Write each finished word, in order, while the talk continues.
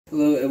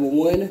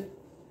everyone.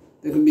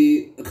 There can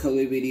be a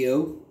color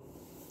video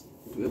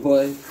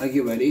before I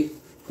get ready.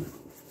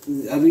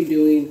 I'll be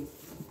doing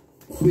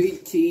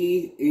sweet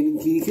tea and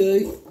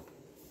kingart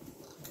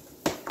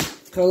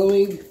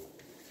coloring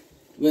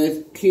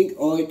with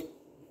kingart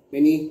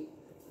mini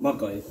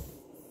markers.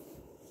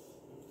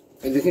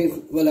 And this is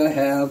what I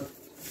have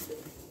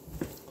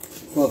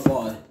so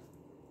far.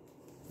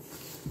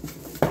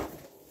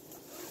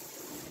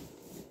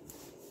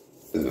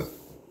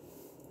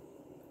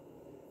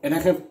 And I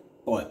have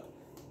what?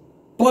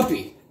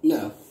 Puppy,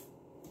 no.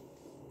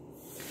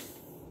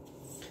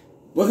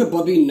 Look at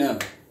puppy, no.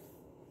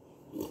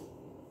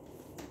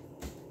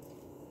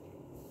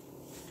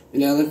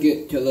 And now let's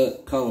get to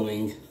the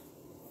coloring.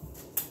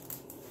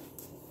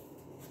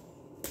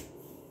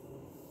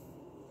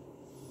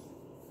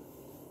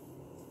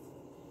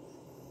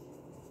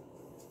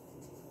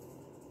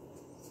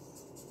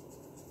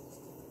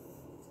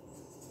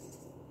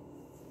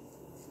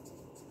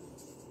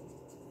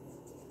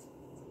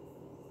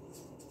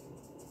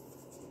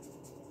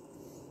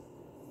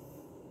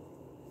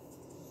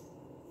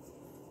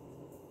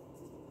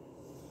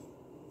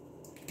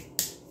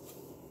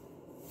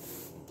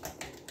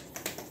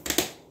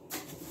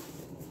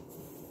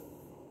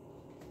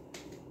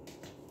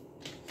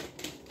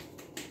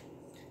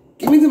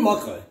 Give me the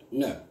marker.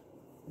 No.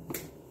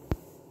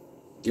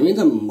 Give me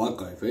the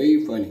marker.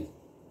 Very funny.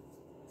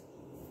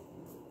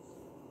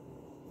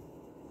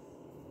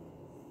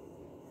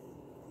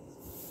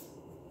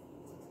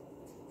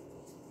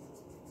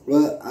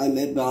 Well, I'm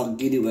about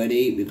getting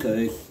ready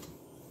because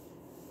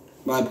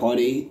my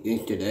party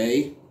is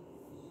today.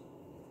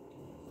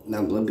 And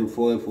I'm looking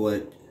forward for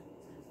it.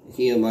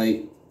 Seeing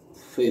my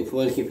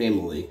friends and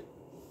family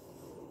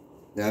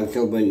that I'm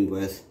celebrating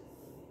with.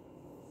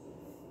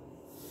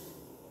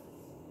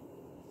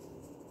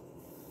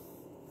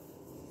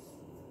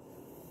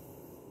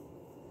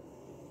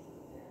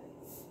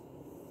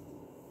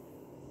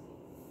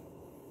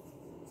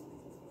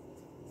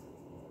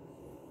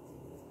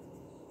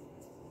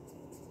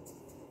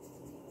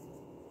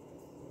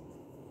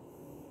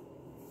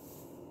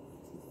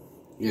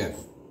 Yes.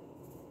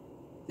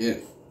 Yes.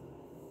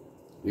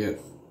 Yes.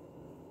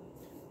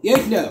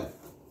 Yes, no.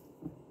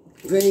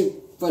 Very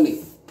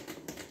funny.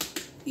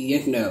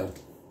 Yes, no.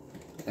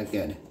 That's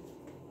good.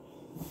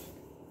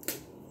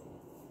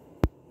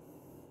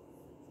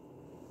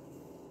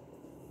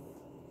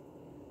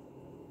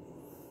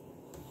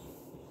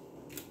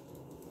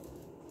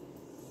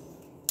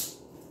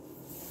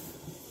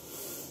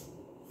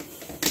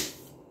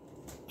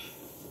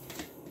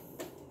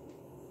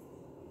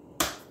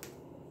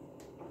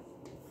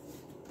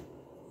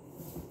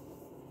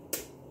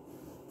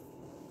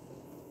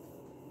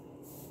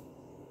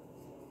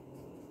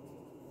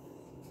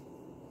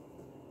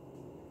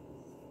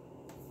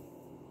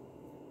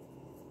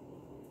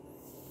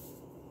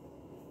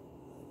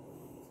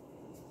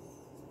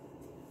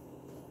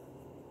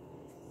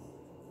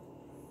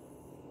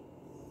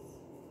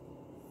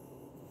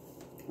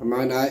 I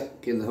might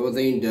not get the whole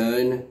thing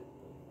done,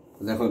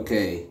 but that's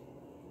okay.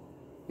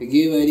 To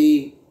get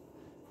ready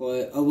for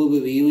a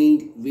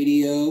reviewing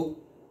video.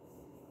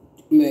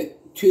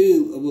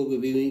 Two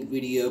reviewing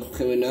videos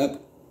coming up.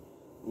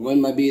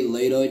 One might be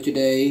later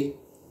today,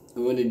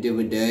 and one a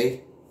different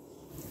day.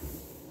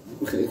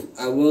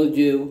 I will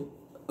do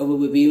a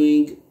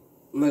reviewing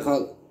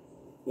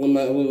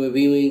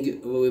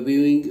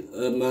reviewing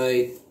of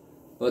my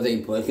birthday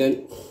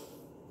present.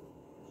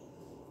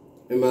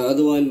 And my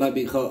other one might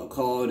be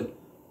called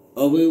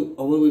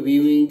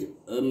reviewing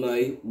of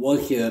my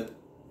worship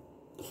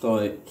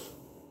start.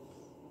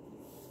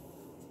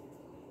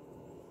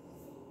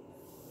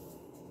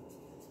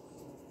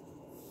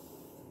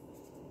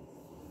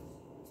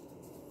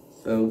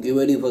 So get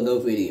ready for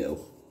those videos.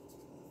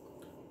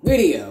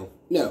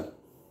 No.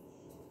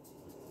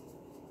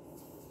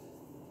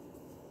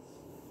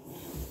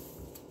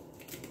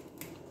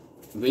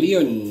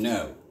 Video,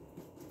 no.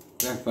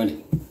 That's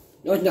funny.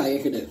 No, it's not.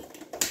 Yes, it is.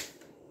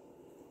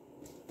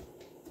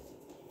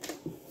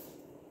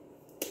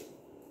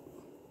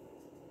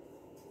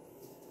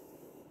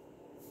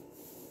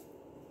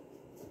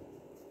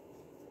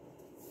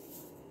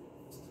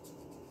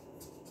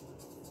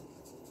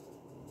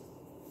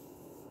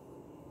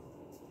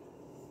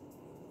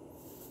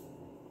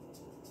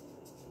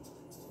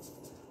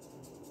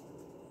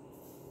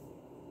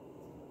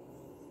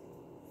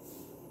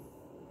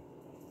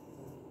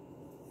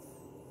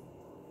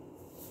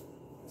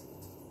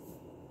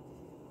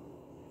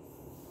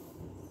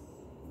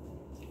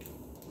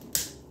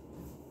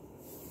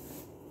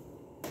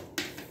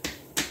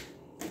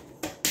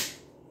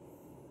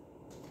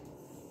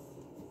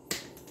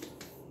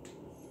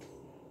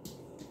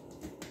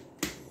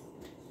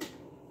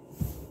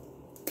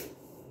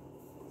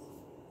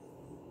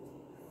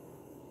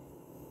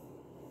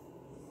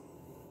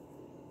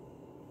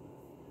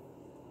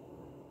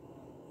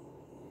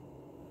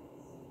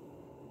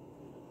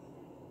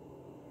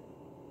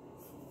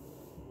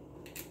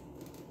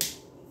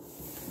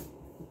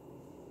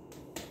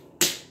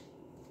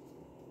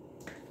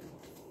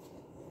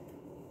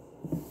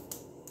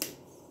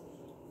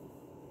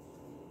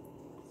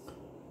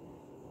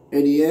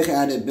 And yes,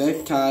 I had the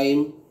best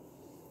time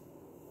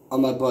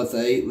on my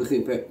birthday,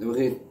 looking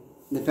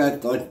the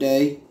past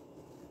birthday.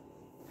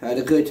 Had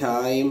a good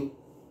time.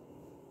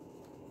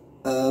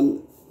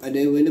 I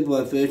did win the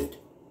breakfast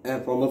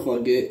at Farmer's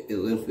Market in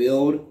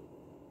Linfield.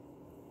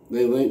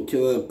 We went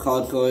to a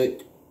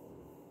concert,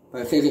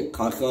 my second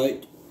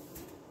concert,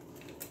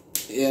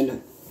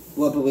 in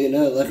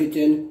Wapalina,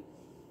 Lexington.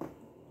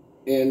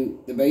 And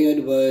the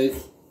band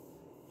was,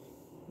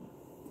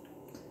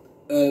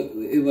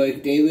 it was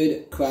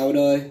David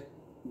Crowder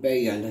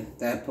Band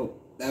that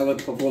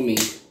was performing.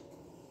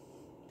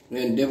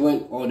 And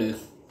different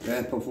artists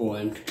that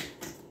performed.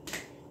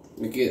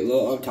 We get a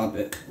little off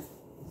topic.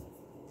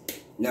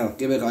 Now,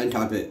 give it on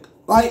topic.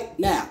 Right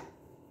now.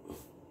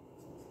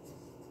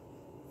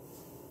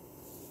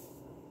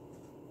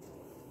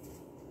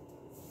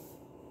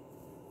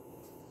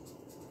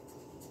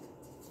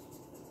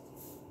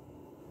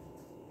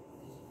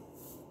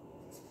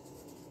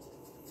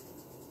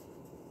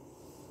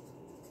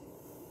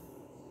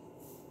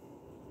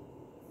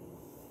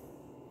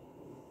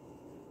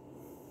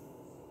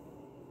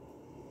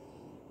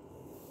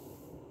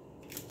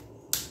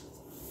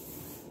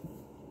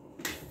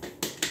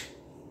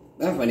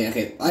 That's funny,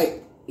 okay,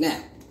 right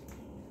now.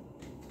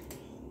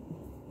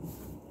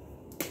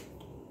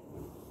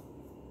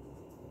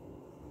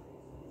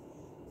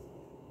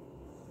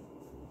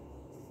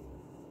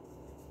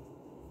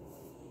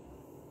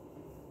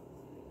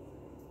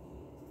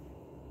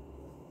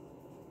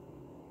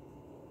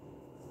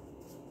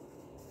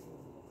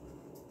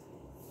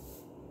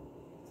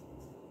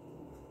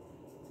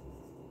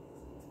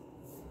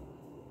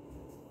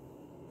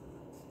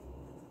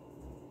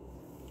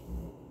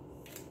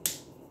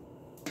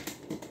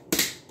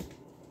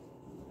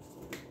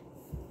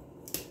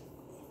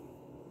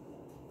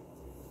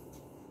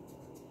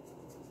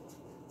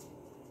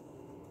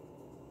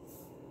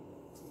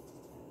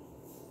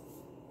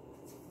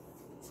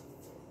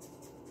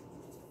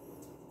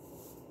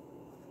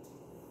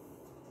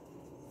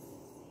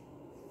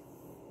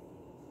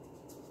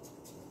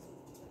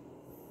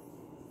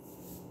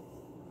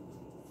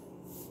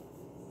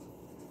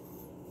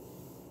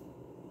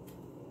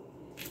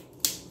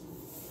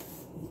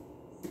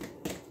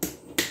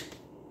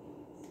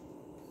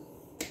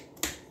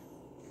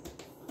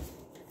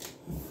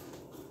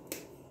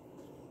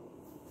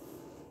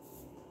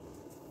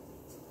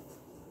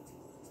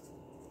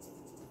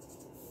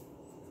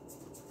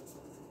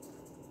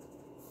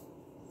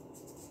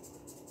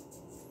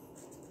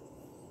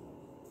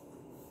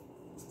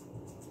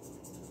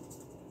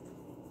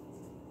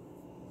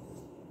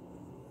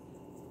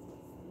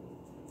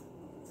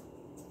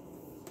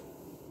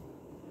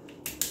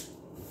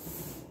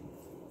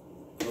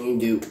 I'm gonna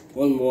do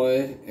one more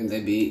and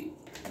then be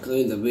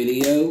clear the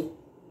video.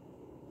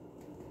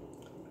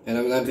 And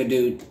I'm not gonna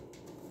do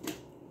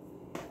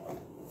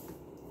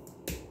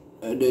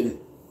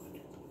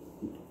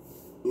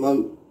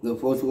the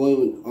fourth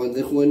one on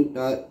this one,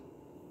 not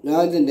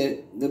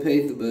the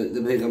page, but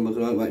the page I'm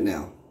looking at right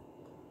now.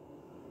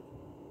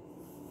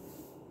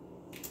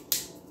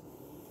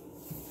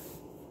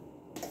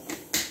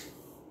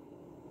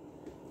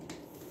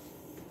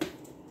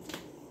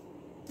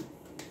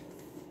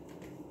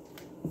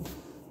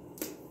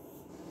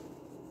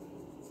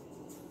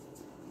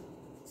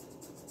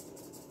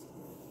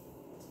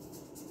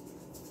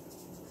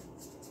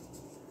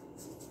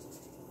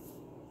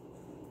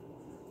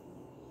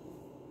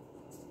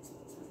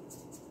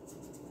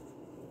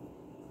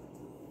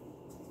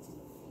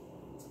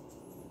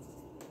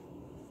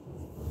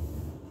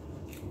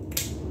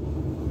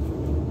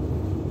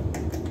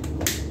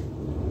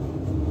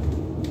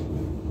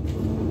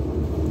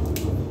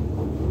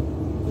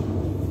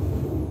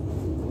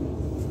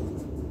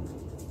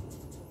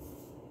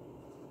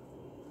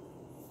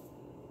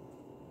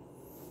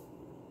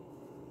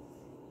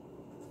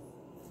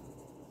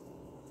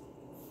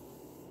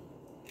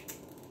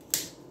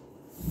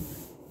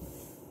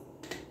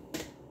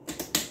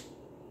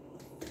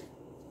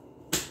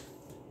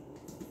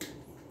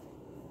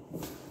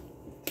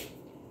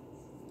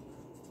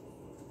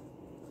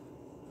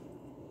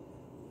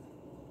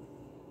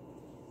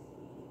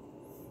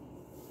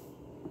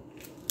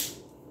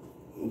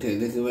 Okay,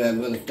 this is where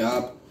I'm going to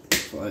stop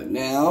right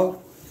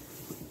now.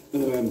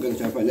 This is where I'm going to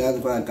stop right now. This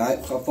is what I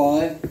got so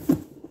far.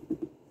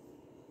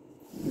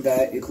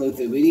 That includes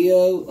the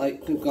video.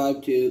 Like,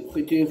 subscribe to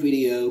this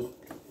video.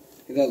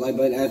 Hit that like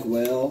button as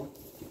well.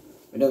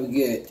 And don't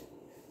forget,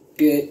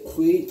 get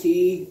sweet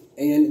tea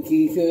and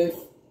Jesus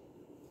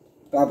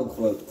Bible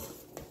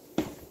quotes.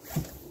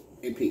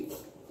 And peace.